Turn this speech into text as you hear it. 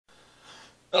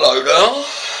Hello there.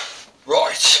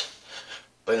 Right,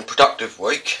 been a productive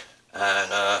week,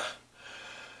 and I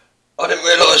didn't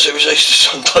realise it was Easter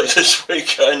Sunday this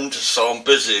weekend, so I'm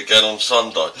busy again on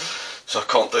Sunday, so I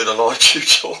can't do the live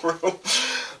tutorial.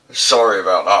 Sorry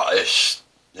about that.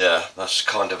 Yeah, that's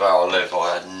kind of how I live.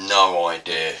 I had no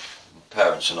idea. My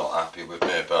parents are not happy with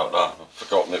me about that. I've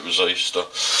forgotten it was Easter.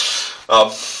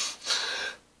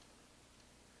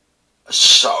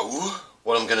 So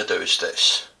what I'm going to do is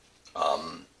this.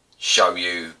 Show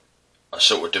you a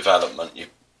sort of development.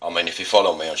 If you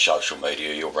follow me on social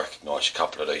media, you'll recognise a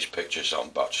couple of these pictures I'm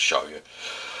about to show you.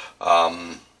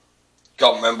 Can't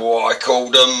remember what I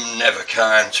called them, never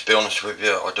can, to be honest with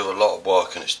you. I do a lot of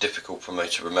work and it's difficult for me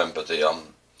to remember the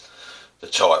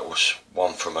titles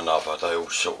one from another. They all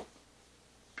sort of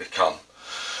become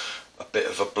a bit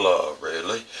of a blur,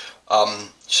 really.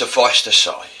 Suffice to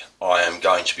say, I am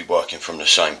going to be working from the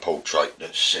same portrait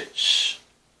that sits,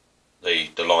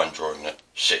 the line drawing that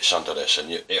sits under this,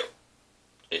 and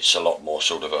it's a lot more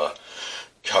sort of a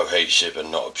cohesive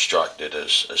and not abstracted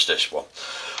as this one.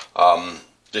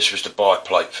 This was the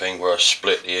biplate thing where I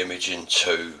split the image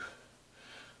into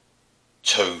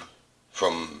two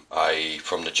from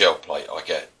the gel plate. I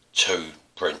get two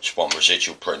prints, one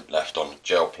residual print left on the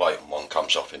gel plate and one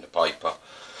comes off in the paper.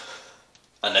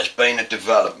 And there's been a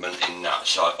development in that,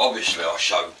 so obviously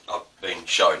I've been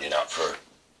showing you that for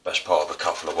the best part of a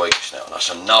couple of weeks now, and that's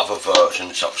another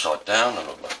version. It's upside down and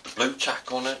I've left the blue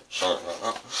tack on it, something like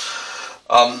that.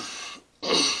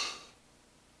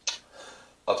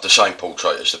 Of the same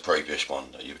portrait as the previous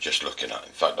one that you were just looking at.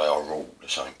 In fact, they are all the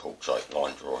same portrait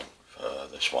line drawing for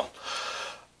this one.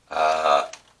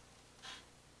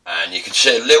 And you can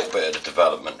see a little bit of the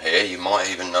development here. You might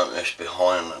even notice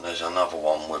behind that there's another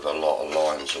one with a lot of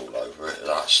lines all over it.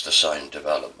 That's the same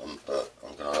development, but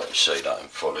I'm going to let you see that in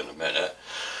full in a minute.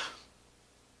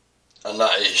 And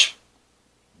that is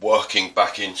working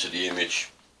back into the image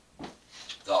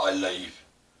that I leave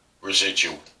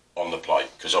residual on the plate,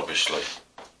 because obviously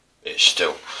it's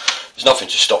still, there's nothing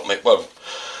to stop me. Well,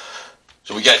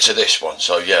 so we get to this one.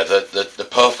 So yeah, the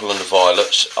purple and the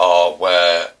violets are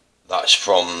where that's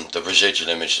from the residual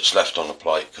image that's left on the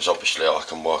plate, because obviously I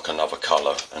can work another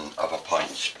colour and other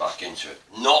paints back into it.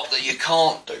 Not that you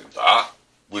can't do that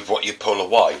with what you pull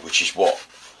away, which is what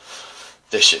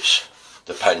this is,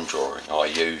 the pen drawing. I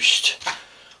used, I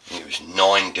think it was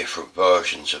 9 different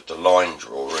versions of the line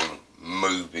drawing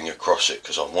moving across it,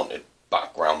 because I wanted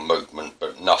background movement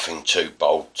but nothing too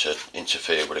bold to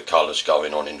interfere with the colours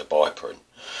going on in the biprint.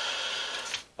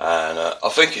 And I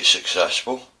think it's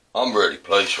successful. I'm really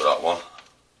pleased with that one.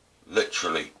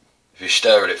 Literally, if you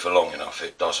stare at it for long enough,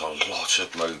 it does a lot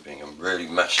of moving and really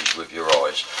messes with your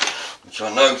eyes, which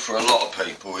I know for a lot of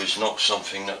people is not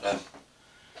something that they're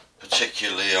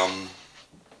particularly, I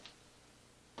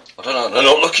don't know, they're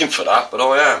not looking for that, but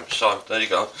I am, so there you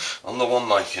go. I'm the one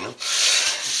making them.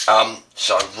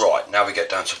 So right, now we get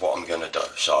down to what I'm going to do.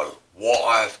 So what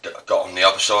I've got on the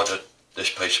other side of this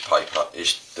piece of paper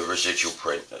is the residual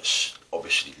print that's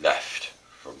obviously left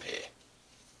from here,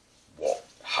 what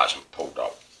hasn't pulled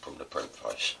up from the print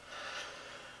face.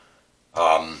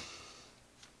 I'm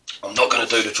not going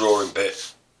to do the drawing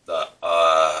bit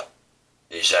that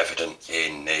is evident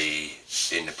in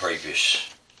the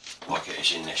previous, like it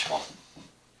is in this one.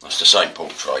 That's the same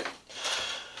portrait,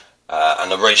 and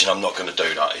the reason I'm not going to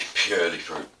do that is purely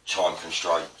through time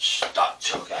constraints. That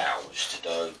took hours to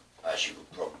do, as you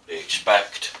would probably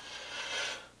expect.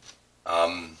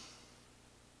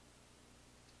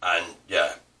 And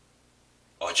yeah,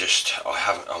 I'm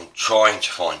trying to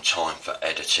find time for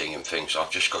editing and things. I've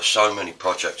just got so many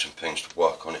projects and things to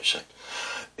work on. It's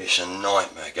a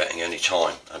nightmare getting any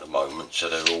time at the moment, so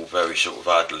they're all very sort of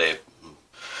ad lib,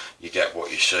 you get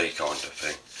what you see kind of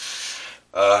thing.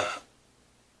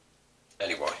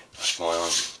 Anyway, that's my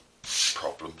own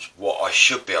problems. What I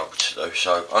should be able to do,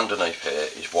 so underneath here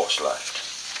is what's left.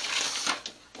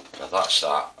 So that's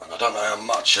that, and I don't know how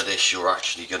much of this you're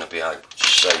actually going to be able to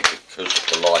see because of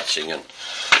the lighting and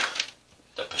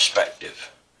the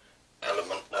perspective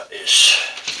element that is,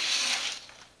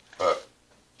 but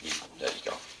there you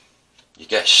go. You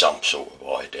get some sort of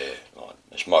idea. Like,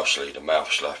 it's mostly the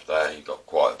mouth's left there. You've got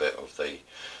quite a bit of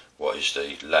what is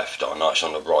the left eye. I know it's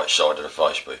on the right side of the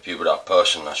face, but if you were that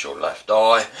person, that's your left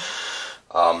eye.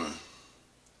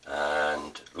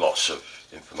 And lots of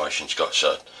information's got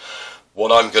said. What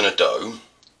I'm going to do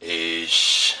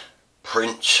is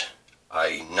print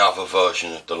another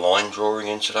version of the line drawing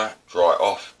into that, dry it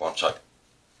off, won't take a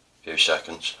few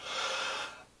seconds,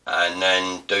 and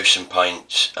then do some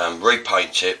paint and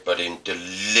repaint it, but in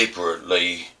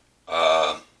deliberately,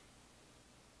 how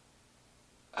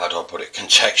do I I put it,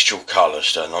 contextual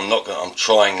colours. Then I'm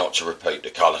trying not to repeat the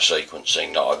colour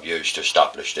sequencing that I've used to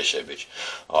establish this image.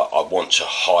 I want to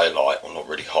highlight, or not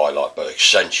really highlight, but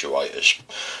accentuate as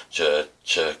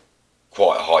to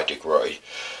quite a high degree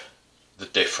the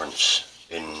difference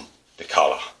in the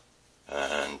colour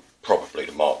and probably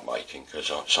the mark making,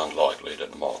 because it's unlikely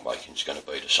that the mark making is going to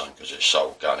be the same because it's so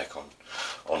organic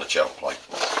on a gel plate.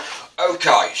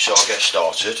 Okay, so I'll get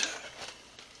started.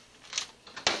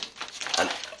 And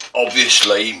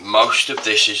obviously most of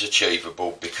this is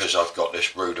achievable because I've got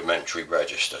this rudimentary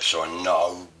register, so I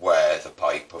know where the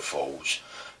paper falls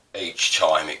each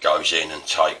time it goes in and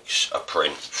takes a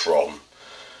print from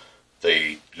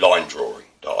the line drawing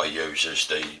that I use as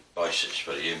the basis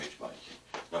for the image making.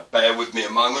 Now bear with me a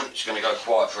moment, it's going to go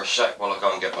quiet for a sec while I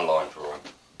go and get my line drawing.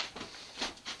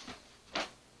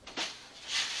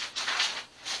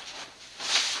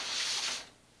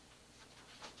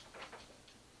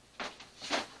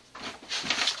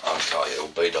 Okay, it'll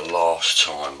be the last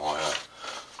time. I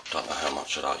don't know how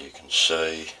much of that you can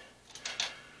see.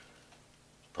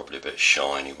 Probably a bit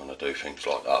shiny when I do things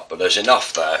like that, but there's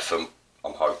enough there for,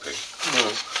 I'm hoping.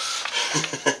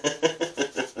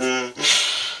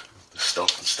 Stop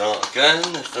and start again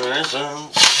if there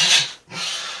isn't.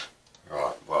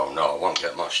 Right, well no, I won't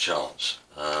get much chance.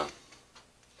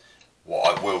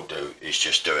 What I will do is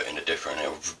just do it in a different,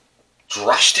 it'll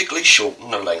drastically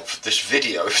shorten the length of this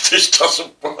video if this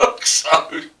doesn't work, so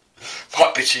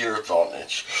might be to your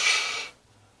advantage.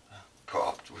 Put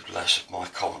up with less of my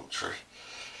commentary.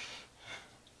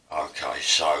 Okay,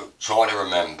 so try to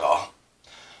remember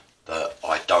that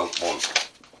I don't want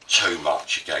too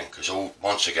much again, because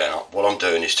once again what I'm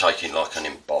doing is taking like an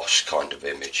embossed kind of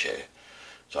image here,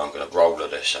 so I'm going to roller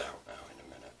this out now in a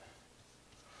minute.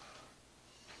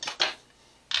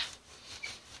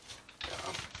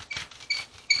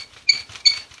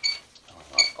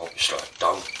 Obviously I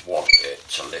don't want it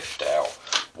to lift out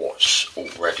what's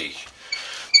already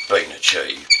been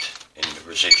achieved in the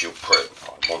residual print.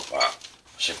 I want that.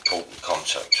 It's important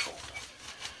context for me.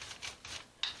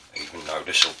 Even though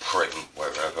this will print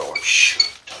wherever I should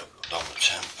do. Done the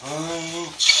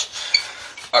templates.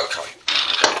 Okay,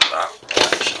 I'm done with that.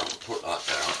 Right, so I'll put that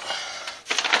down.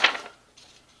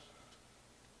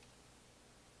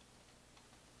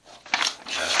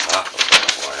 Okay, that a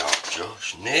bit way up, Josh.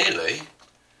 Nearly.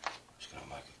 It's going to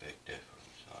make a big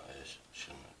difference. That is.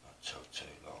 Shouldn't let that take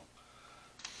too long.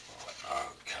 Right,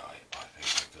 okay, I think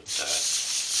we're good there.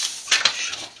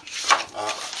 Sharpie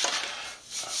that.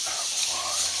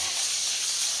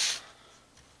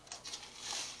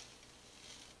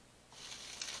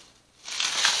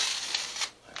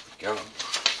 Go.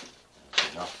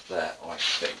 There's enough there, I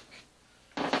think.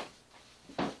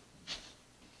 Let's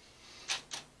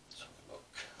have a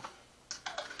look.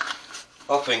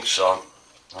 I think so.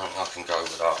 I think I can go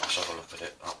with that. Let's have a look at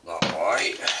it up that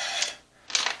way.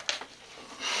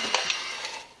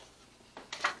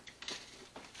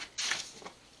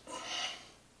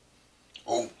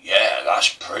 Oh yeah, that's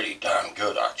pretty damn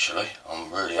good actually.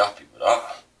 I'm really happy with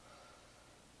that.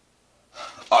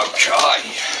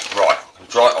 Okay, right.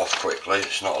 Dry it off quickly.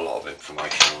 It's not a lot of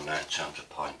information on there in terms of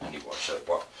paint anyway, so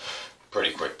but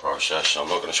pretty quick process. So I'm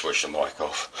not going to switch the mic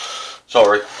off.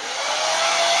 Sorry.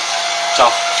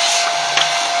 Tough.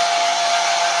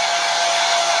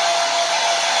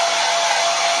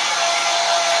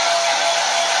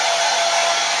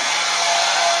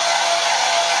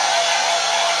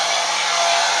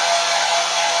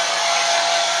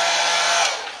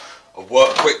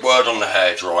 Quick word on the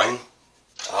hair drawing.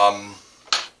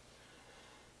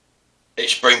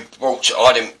 It's been brought to,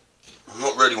 I'm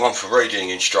not really one for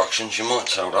reading instructions, you might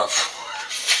tell that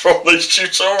from these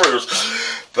tutorials,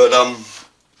 but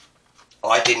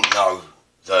I didn't know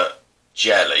that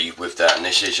jelly with that, and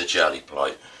this is a jelly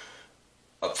plate,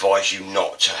 advise you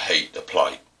not to heat the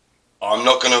plate. I'm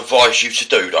not going to advise you to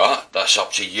do that, that's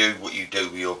up to you what you do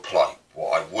with your plate.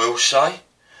 What I will say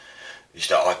is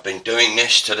that I've been doing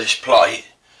this to this plate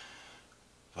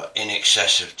for in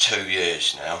excess of 2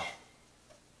 years now.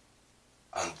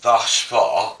 And thus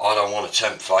far, I don't want to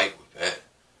tempt fate with it.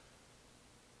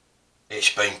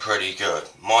 It's been pretty good.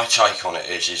 My take on it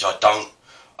is I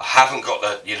haven't got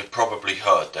that, you'd have probably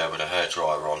heard there with a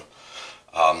hairdryer on.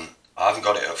 I haven't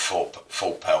got it at full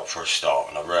pelt for a start,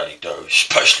 and I rarely do.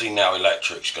 Especially now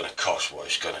electric's going to cost what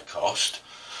it's going to cost.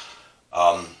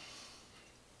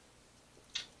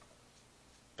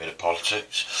 Bit of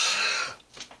politics.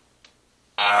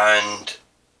 And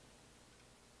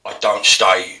I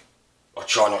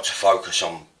try not to focus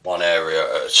on one area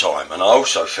at a time, and I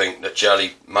also think that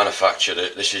Jelly manufactured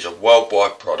it. This is a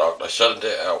worldwide product. They sell it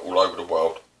out all over the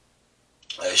world.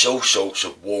 There's all sorts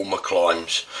of warmer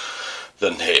climes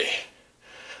than here,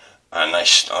 and I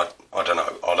don't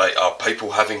know, are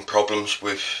people having problems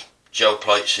with gel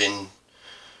plates in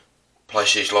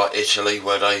places like Italy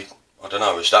where I don't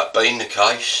know, has that been the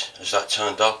case? Has that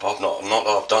turned up? Not that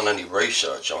I've done any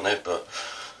research on it, but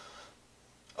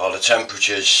are the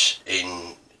temperatures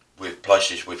with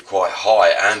places with quite high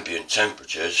ambient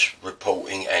temperatures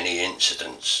reporting any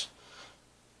incidents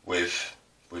with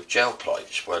gel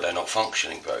plates where they're not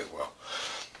functioning very well?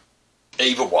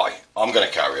 Either way, I'm going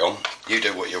to carry on. You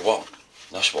do what you want.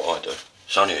 That's what I do.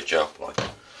 It's only a gel plate.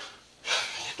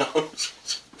 You know?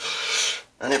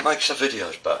 And it makes the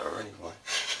videos better anyway.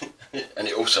 And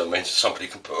it also means that somebody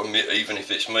can put a mute, even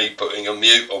if it's me putting a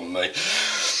mute on me.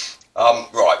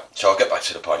 Right, so I'll get back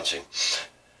to the painting.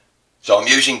 So I'm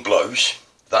using blues.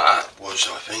 That was,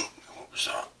 I think, what was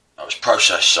that? That was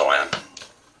processed cyan.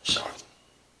 So,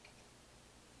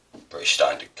 pretty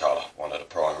standard colour, one of the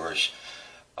primaries.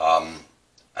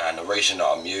 And the reason that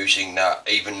I'm using that,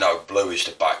 even though blue is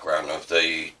the background of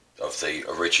the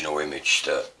original image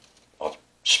that I've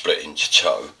split into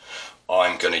two,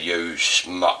 I'm going to use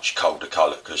much colder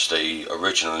colour because the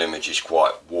original image is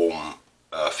quite warm,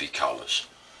 earthy colours.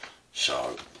 So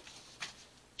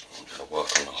I'm going to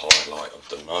work on the highlight of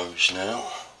the nose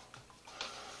now.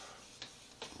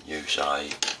 Use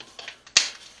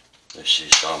this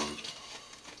is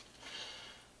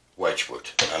Wedgwood,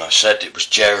 and I said it was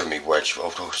Jeremy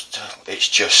Wedgwood. It's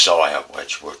Josiah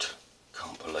Wedgwood.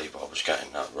 Can't believe I was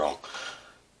getting that wrong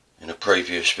in a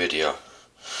previous video.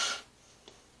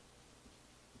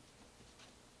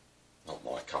 Not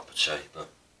my cup of tea, but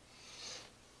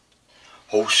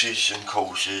horses and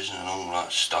courses and all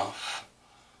that stuff.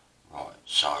 Right,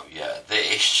 so yeah,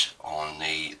 this on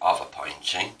the other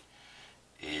painting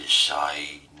is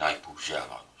a Naples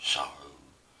yellow, so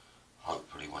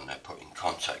hopefully when they're put in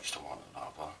context to one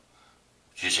another,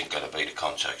 which isn't going to be the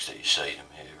context that you see them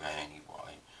here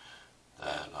anyway,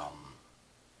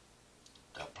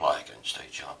 they'll play against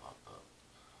each other, but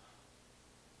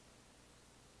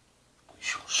we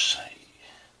shall see.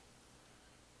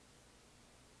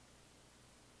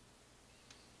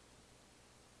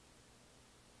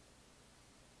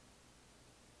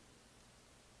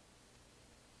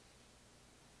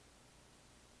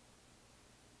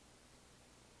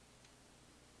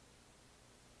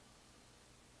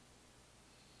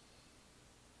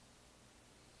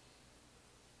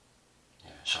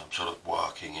 So I'm sort of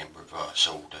working in reverse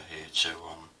order here to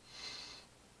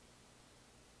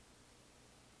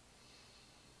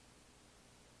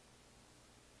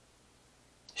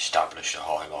establish the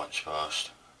highlights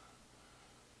first.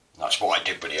 That's what I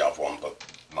did with the other one, but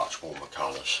much warmer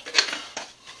colours.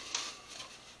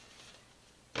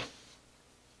 And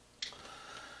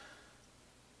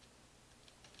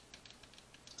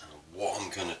what I'm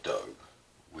going to do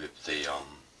with the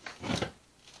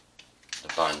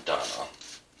bandana,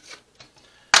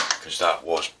 because that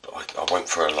was, I went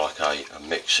for a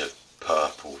mix of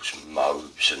purples and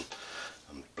mauves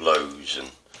and blues and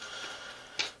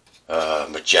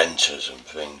magentas and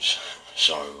things,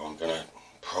 so I'm going to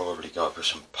probably go for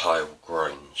some pale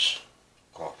greens.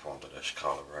 Quite fond of this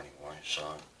colour anyway, so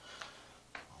I'll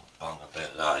bung a bit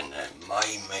of that in there.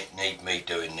 May need me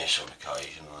doing this on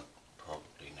occasion. I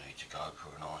probably need to go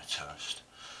for an eye test.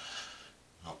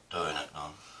 Not doing it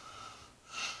none.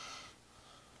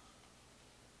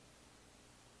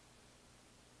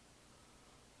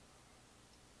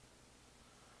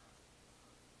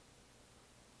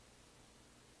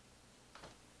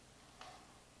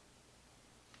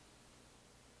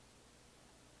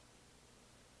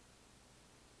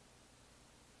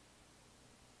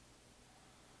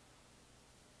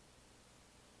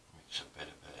 A bit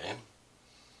of it in.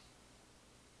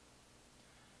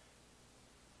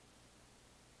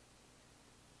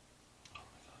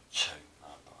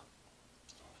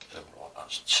 I feel like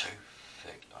that's too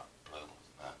thick, that blue on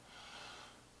that.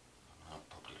 I've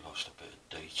probably lost a bit of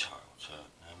detail to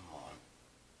it, never mind.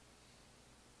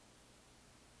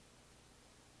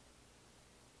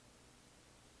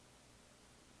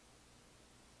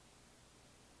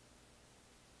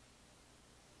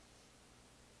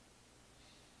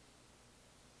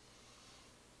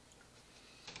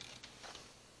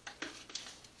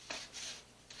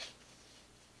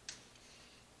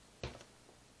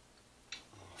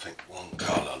 I think one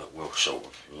colour that will sort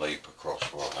of leap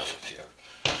across, well, there's a few.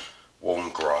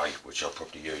 Warm grey, which I'll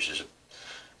probably use as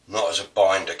not as a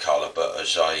binder colour, but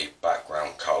as a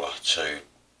background colour to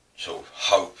sort of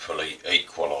hopefully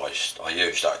equalise. I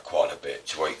use that quite a bit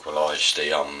to equalise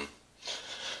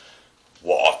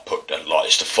what I've put down, like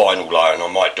it's the final layer, and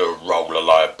I might do a roller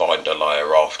layer, binder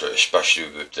layer after it,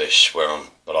 especially with this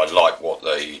but I like what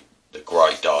the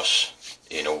grey does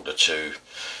in order to,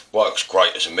 works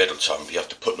great as a middle tone, but you have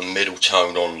to put the middle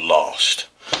tone on last,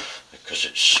 because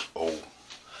it's all,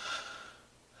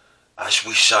 as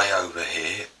we say over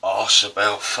here, arse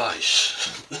about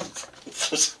face.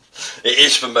 It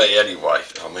is for me anyway.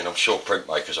 I mean, I'm sure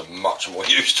printmakers are much more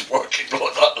used to working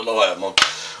like that than I am.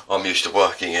 I'm used to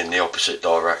working in the opposite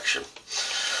direction.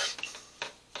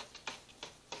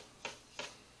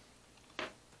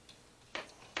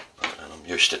 And I'm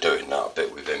used to doing that a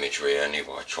bit with imagery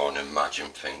anyway, trying to imagine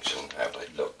things and how they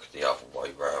look the other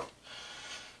way round.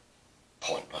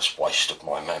 Pointless waste of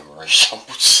my memory, some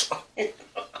would say.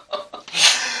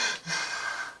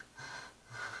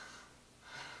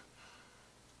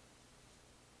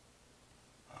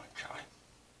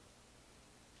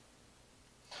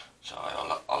 So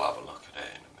I'll have a look at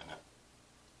it in a minute.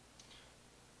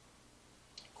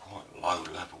 Quite low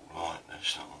level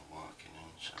lightness that I'm working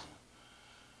in, so I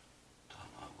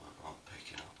don't know whether I'm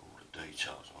picking up all the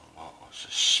details or not. I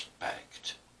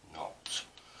suspect not.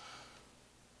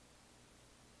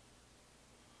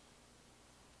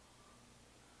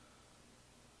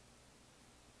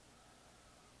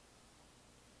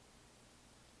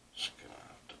 It's going to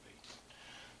have to be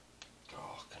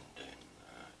darkened in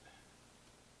there.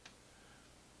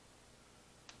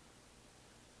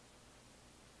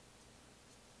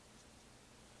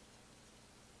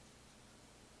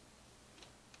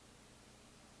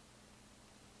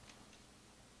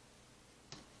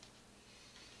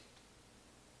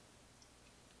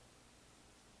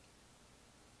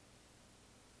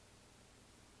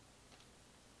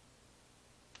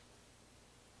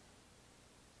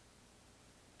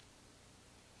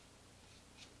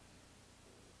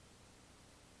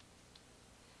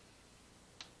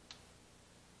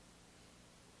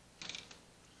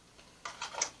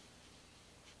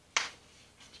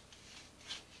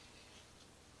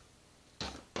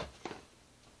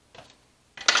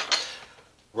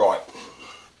 Right,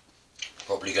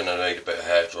 probably going to need a bit of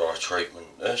hairdryer treatment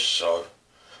this, so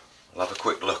I'll have a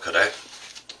quick look at it.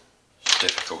 It's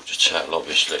difficult to tell,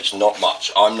 obviously. It's not much.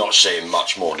 I'm not seeing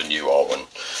much more than you are when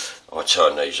I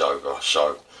turn these over,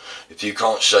 so if you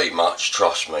can't see much,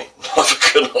 trust me, neither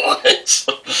can I.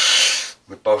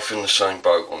 We're both in the same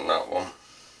boat on that one.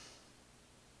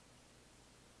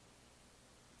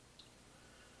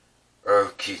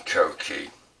 Okie dokie.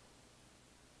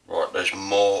 Right, there's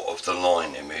more of the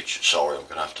line image. Sorry, I'm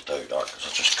going to have to do that because I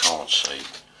just can't see.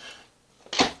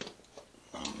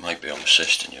 Maybe I'm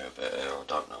assisting you a bit here, I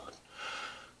don't know.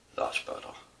 That's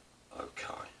better.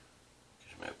 Okay.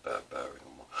 Gives me a better bearing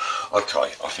on my...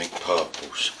 Okay, I think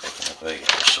purples are going to be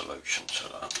the solution to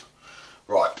that.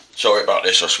 Right, sorry about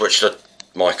this. I switched the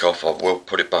mic off. I will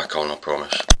put it back on, I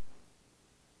promise.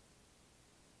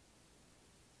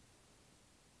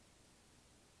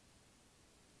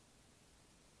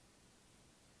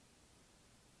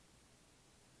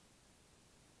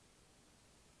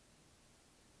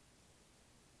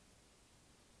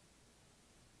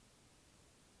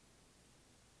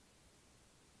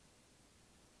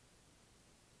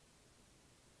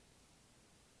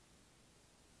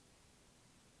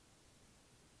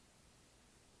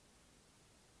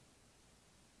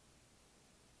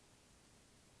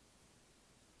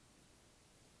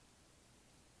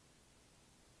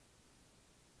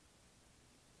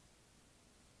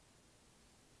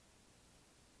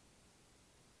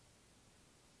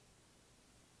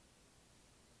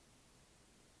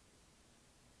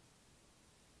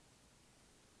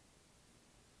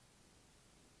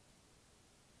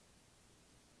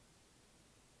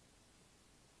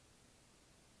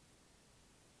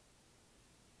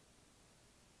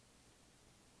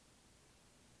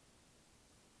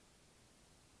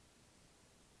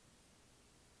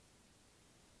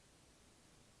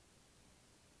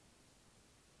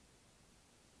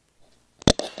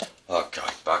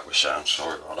 Okay, back with sound,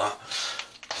 sorry about that.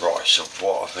 Right, so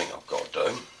what I think I've got to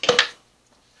do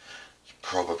is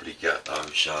probably get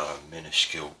those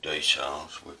minuscule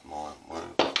details with my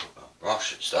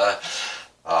brush, it's there,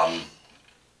 of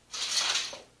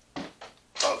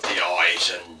the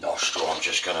eyes and nostril. I'm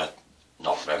just going to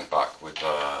knock them back with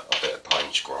a bit of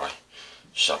Payne's Grey,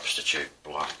 substitute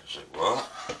black as it were.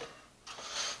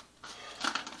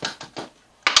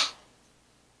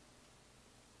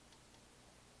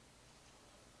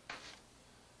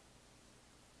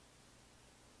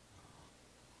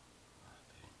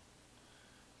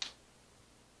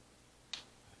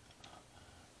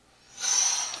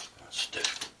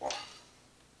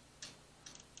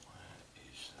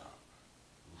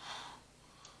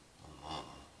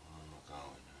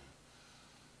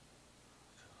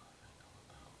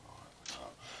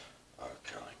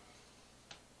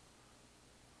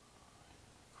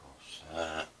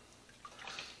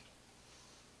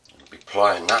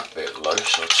 playing that bit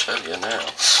loose, I'll tell you now.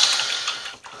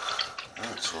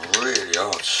 It's really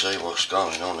hard to see what's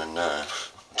going on in there. I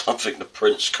don't think the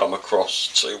print's come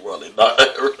across too well in that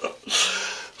area.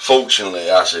 Fortunately, it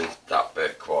has in that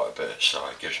bit quite a bit, so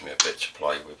it gives me a bit to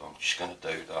play with. I'm just going to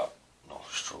do that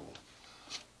nostril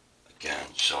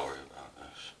again. Sorry about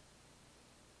this.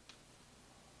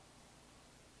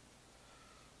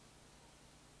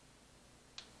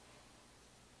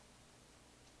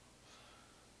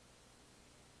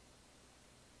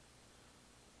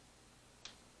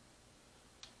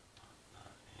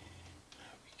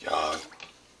 There we go.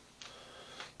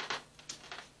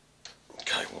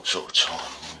 Okay, what sort of time are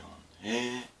we on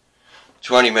here?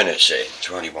 20 minutes in,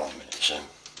 21 minutes in.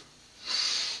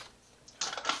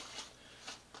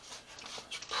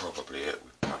 That's probably it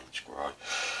with Payne's Grey.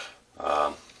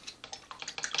 Right.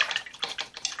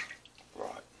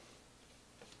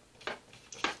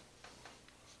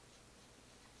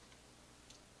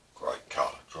 Great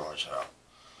colour, dries out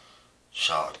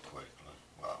so quickly.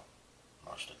 Well,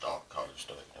 most of the dark colours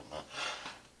do it, don't they?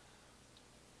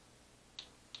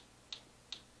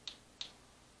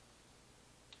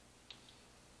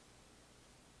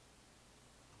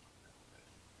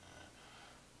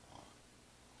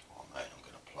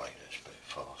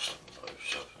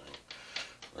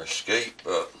 Risky,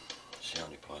 but it's the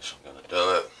only place I'm going to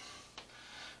do it,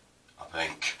 I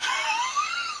think.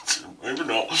 Maybe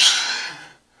not.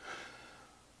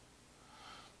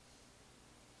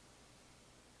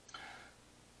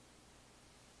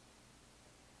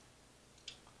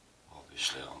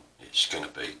 Obviously, it's going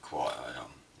to be quite a,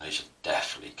 these are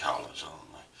definitely colours,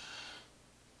 aren't they?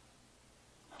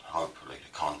 And hopefully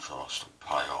the contrast will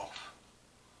pay off.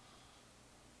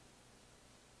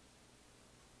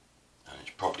 And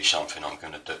it's probably something I'm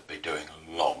going to be doing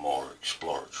a lot more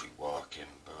exploratory work in,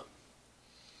 but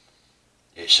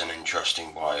it's an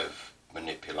interesting way of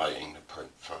manipulating the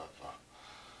print further.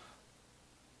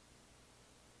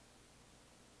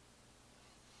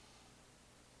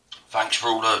 Thanks for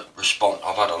all the response.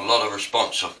 I've had a lot of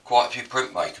response of quite a few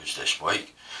printmakers this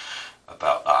week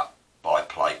about that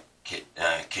biplate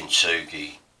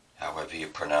kintsugi, however you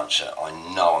pronounce it. I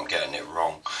know I'm getting it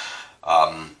wrong.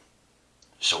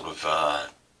 Sort of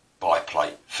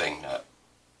biplate thing that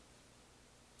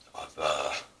I've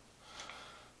I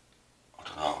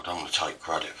don't know, I don't want to take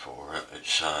credit for it.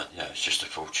 It's yeah, it's just a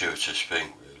fortuitous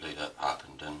thing really that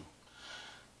happened, and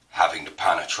having the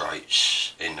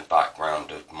penetrates in the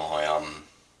background of my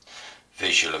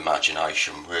visual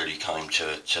imagination really came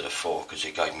to the fore, because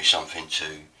it gave me something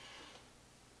to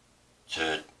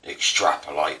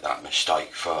extrapolate that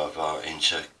mistake further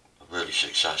into a really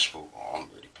successful, I'm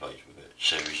really pleased with it,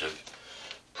 series of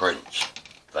prints.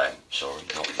 Them, sorry,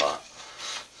 not that.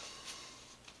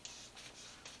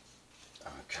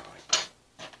 Okay.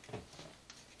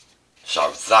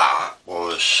 So that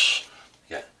was,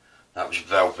 yeah, that was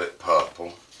velvet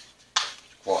purple.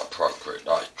 Quite appropriate.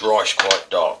 That it dries quite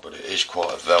dark, but it is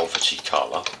quite a velvety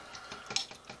colour.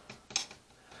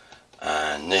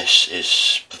 And this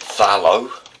is phthalo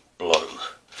blue,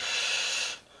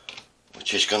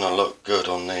 which is going to look good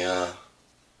on the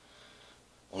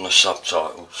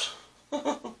subtitles.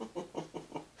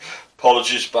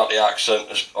 Apologies about the accent.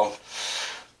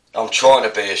 I'm trying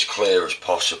to be as clear as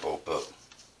possible, but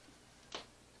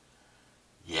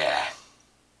yeah,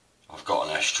 I've got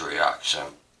an estuary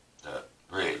accent that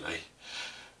really,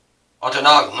 I don't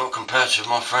know, not compared to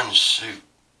my friends who,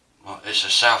 it's a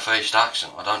southeast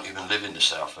accent. I don't even live in the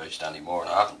southeast anymore,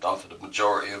 and I haven't done for the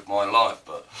majority of my life,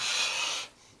 but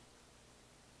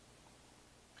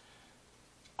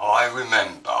I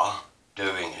remember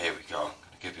doing, here we go, I'm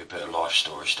going to give you a bit of life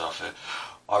story stuff here.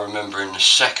 I remember in the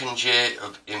second year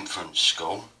of infant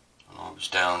school, and I was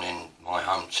down in my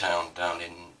hometown, down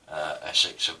in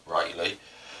Essex of Braley,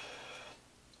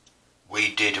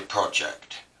 we did a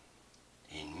project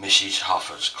in Mrs.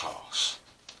 Huffer's class.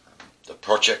 The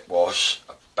project was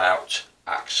about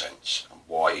accents and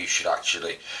why you should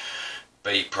actually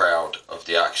be proud of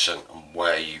the accent and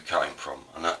where you came from,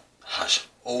 and that has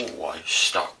always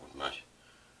stuck with me.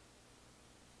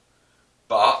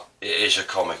 But it is a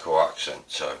comical accent,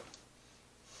 so,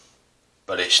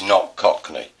 but it's not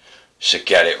Cockney, so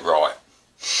get it right.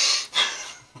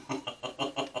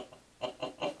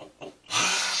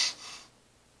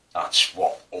 That's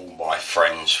what all my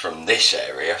friends from this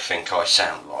area think I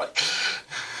sound like.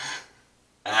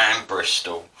 And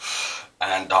Bristol,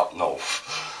 and up north.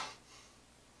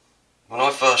 When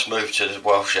I first moved to the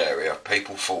Welsh area,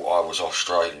 people thought I was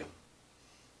Australian.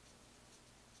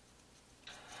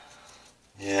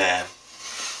 Yeah,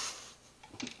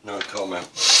 no comment.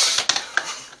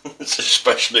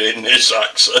 especially in this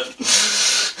accent.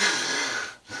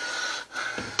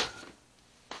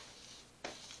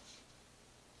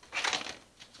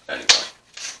 Anyway,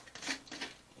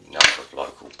 enough of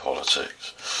local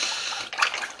politics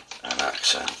and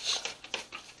accents.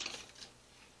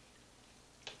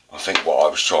 I think what I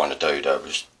was trying to do there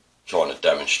was trying to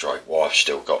demonstrate why I've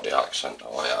still got the accent that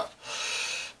I have.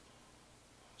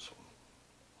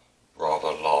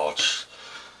 Rather large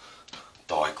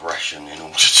digression in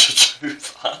order to do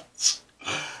that.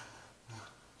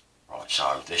 Right,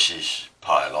 so this is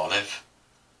pale olive.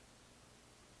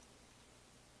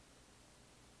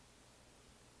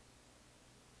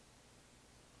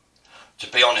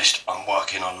 To be honest, I'm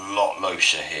working a lot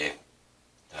looser here,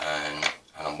 and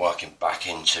I'm working back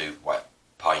into wet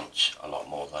paint a lot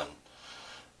more than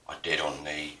I did on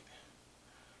the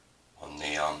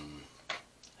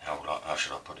how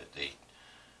should I put it, the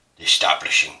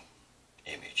establishing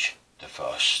image, the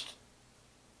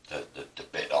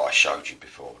bit that I showed you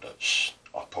before that's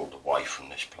I pulled away from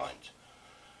this paint.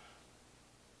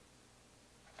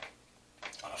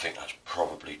 And I think that's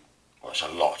probably, well, it's a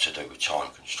lot to do with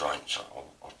time constraints.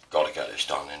 I've got to get this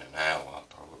done in an hour,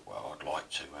 probably. Well, I'd like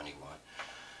to anyway.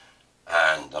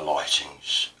 And the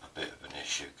lighting's a bit of an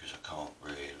issue because I can't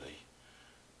really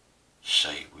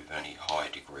see with any high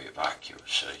degree of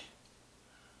accuracy.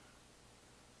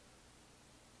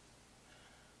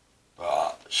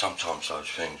 But sometimes those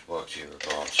things work to your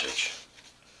advantage.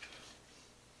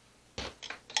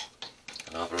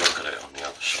 And have a look at it on the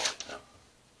other side now.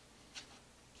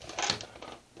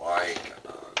 Why?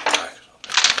 No, I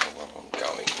don't know where I'm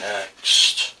going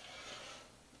next.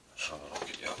 Let's have a look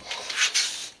at the other one.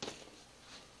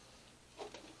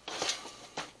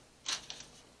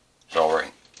 Sorry.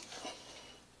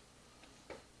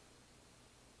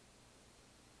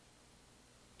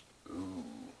 Ooh,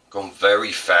 gone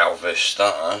very foul this,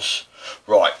 that has.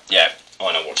 Right, yeah,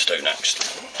 I know what to do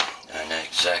next. I know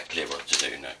exactly what to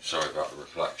do next. Sorry about the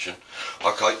reflection.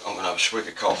 Okay, I'm going to have a swig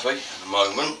of coffee in a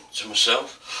moment to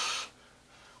myself.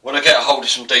 When I get a hold of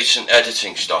some decent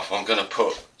editing stuff, I'm going to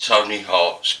put Tony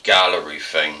Hart's gallery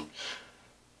thing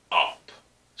up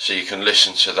so you can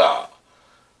listen to that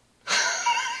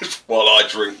while I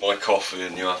drink my coffee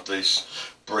and you have these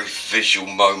brief visual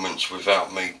moments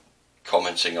without me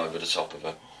commenting over the top of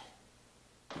it.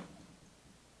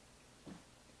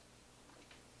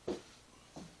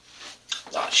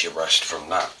 That's your rest from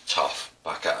that. Tough.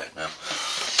 Back at it now.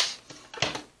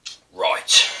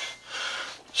 Right.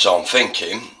 So I'm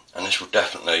thinking, and this will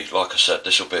definitely, like I said,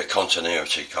 this will be a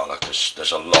continuity colour because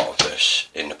there's a lot of this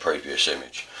in the previous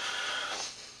image.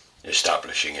 The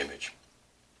establishing image.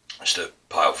 It's the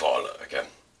pale violet again.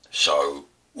 So,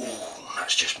 ooh,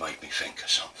 that's just made me think of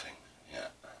something. Yeah.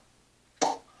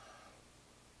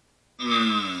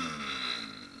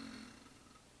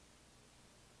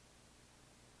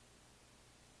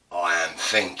 I am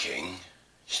thinking,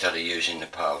 instead of using the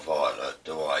pale violet,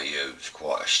 do I use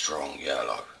quite a strong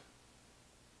yellow?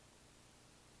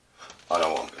 I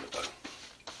know what I'm going to do.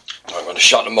 I'm going to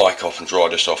shut the mic off and dry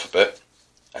this off a bit,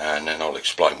 and then I'll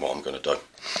explain what I'm going to do.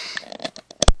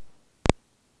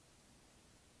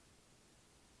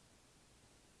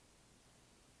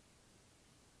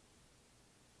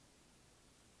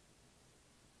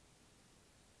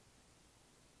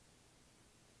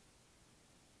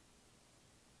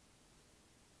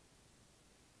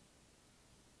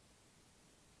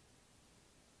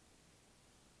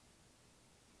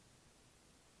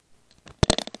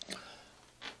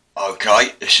 Okay,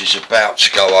 this is about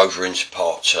to go over into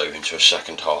part 2, into a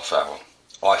second half hour.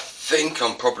 I think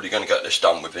I'm probably going to get this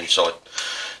done with inside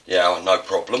the hour, no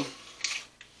problem.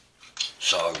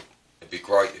 So it'd be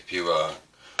great if you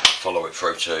follow it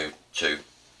through to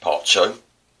part 2.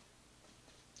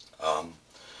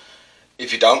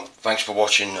 If you don't, thanks for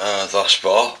watching thus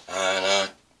far,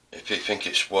 and if you think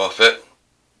it's worth it,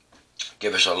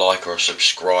 give us a like or a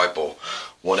subscribe or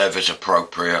whatever's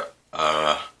appropriate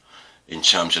in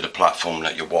terms of the platform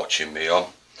that you're watching me on.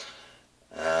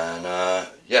 And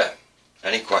yeah,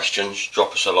 any questions,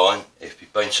 drop us a line. If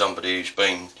you've been somebody who's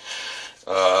been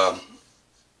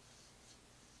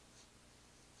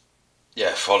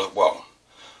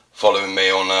following me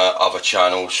on other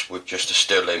channels with just the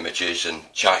still images and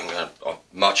chatting, I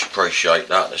much appreciate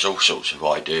that. There's all sorts of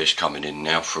ideas coming in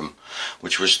now, from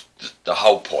which was the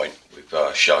whole point with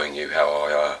showing you how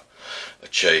I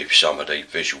achieve some of the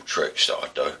visual tricks that I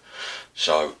do.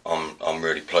 So I'm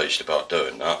really pleased about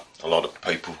doing that. A lot of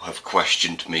people have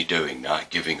questioned me doing that,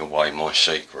 giving away my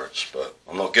secrets, but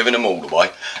I'm not giving them all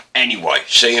away. Anyway,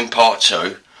 see you in part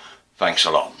 2. Thanks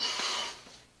a lot.